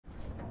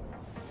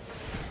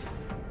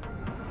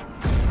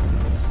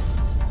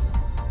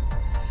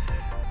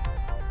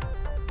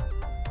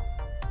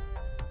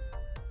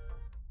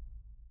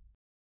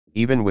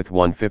Even with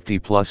 150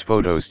 plus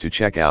photos to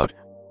check out,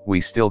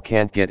 we still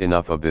can't get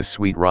enough of this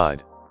sweet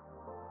ride.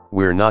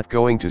 We're not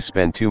going to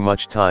spend too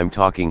much time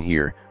talking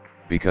here,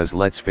 because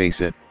let's face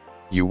it,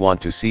 you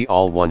want to see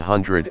all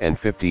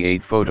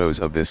 158 photos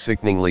of this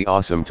sickeningly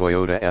awesome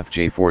Toyota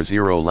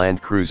FJ40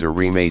 Land Cruiser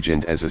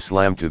reimagined as a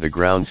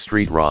slam-to-the-ground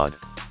street rod.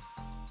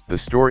 The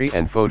story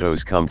and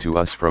photos come to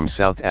us from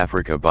South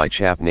Africa by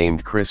chap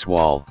named Chris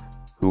Wall,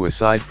 who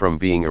aside from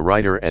being a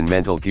writer and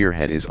mental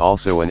gearhead is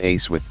also an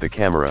ace with the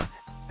camera,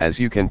 as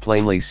you can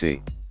plainly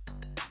see.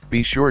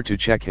 Be sure to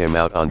check him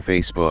out on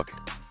Facebook.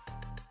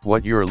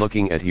 What you're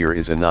looking at here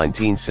is a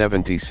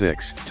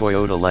 1976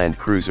 Toyota Land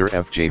Cruiser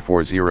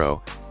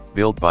FJ40,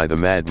 built by the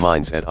mad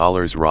minds at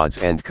Allers Rods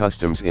and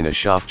Customs in a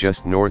shop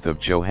just north of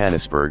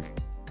Johannesburg.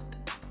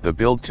 The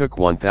build took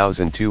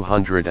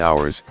 1,200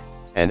 hours,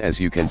 and as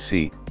you can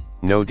see,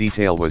 no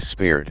detail was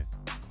spared.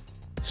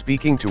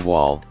 Speaking to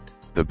Wall,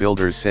 the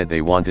builders said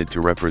they wanted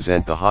to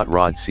represent the hot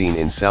rod scene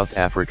in South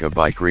Africa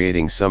by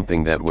creating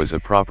something that was a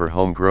proper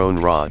homegrown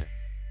rod.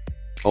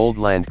 Old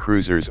Land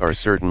Cruisers are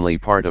certainly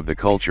part of the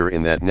culture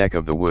in that neck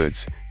of the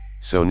woods,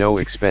 so no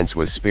expense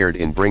was spared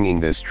in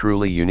bringing this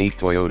truly unique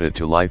Toyota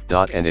to life.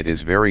 And it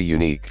is very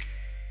unique.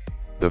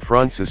 The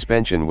front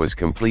suspension was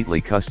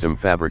completely custom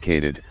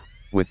fabricated,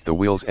 with the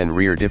wheels and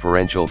rear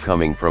differential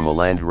coming from a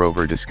Land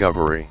Rover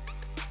Discovery.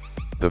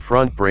 The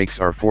front brakes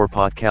are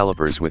 4-pot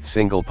calipers with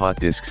single-pot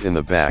discs in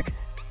the back,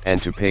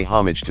 and to pay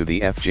homage to the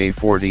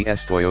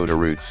FJ40's Toyota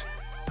roots,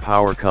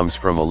 power comes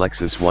from a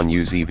Lexus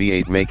 1UZ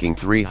V8 making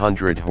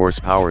 300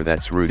 horsepower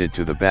that's routed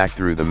to the back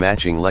through the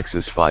matching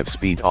Lexus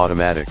 5-speed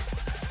automatic.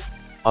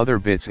 Other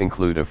bits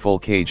include a full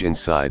cage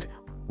inside,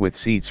 with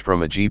seats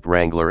from a Jeep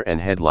Wrangler and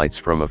headlights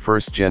from a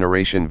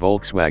first-generation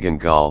Volkswagen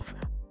Golf,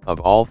 of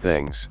all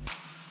things.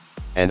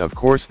 And of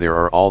course there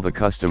are all the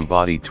custom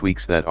body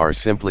tweaks that are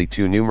simply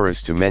too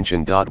numerous to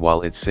mention.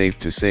 While it's safe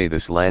to say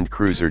this Land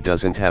Cruiser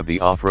doesn't have the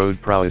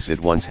off-road prowess it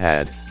once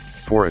had,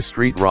 for a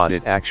street rod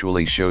it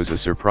actually shows a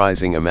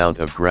surprising amount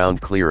of ground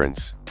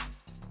clearance.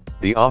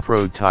 The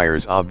off-road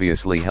tires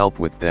obviously help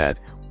with that,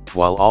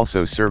 while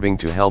also serving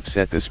to help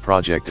set this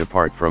project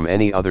apart from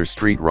any other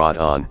street rod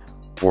on,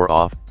 or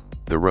off,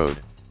 the road.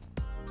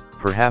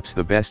 Perhaps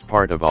the best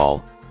part of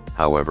all,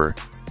 however,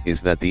 is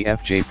that the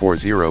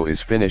FJ40 is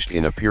finished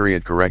in a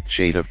period-correct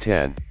shade of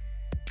 10.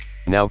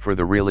 Now for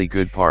the really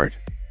good part.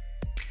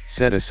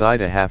 Set aside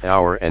a half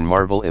hour and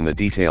marvel in the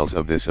details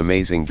of this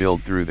amazing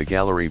build through the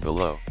gallery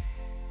below.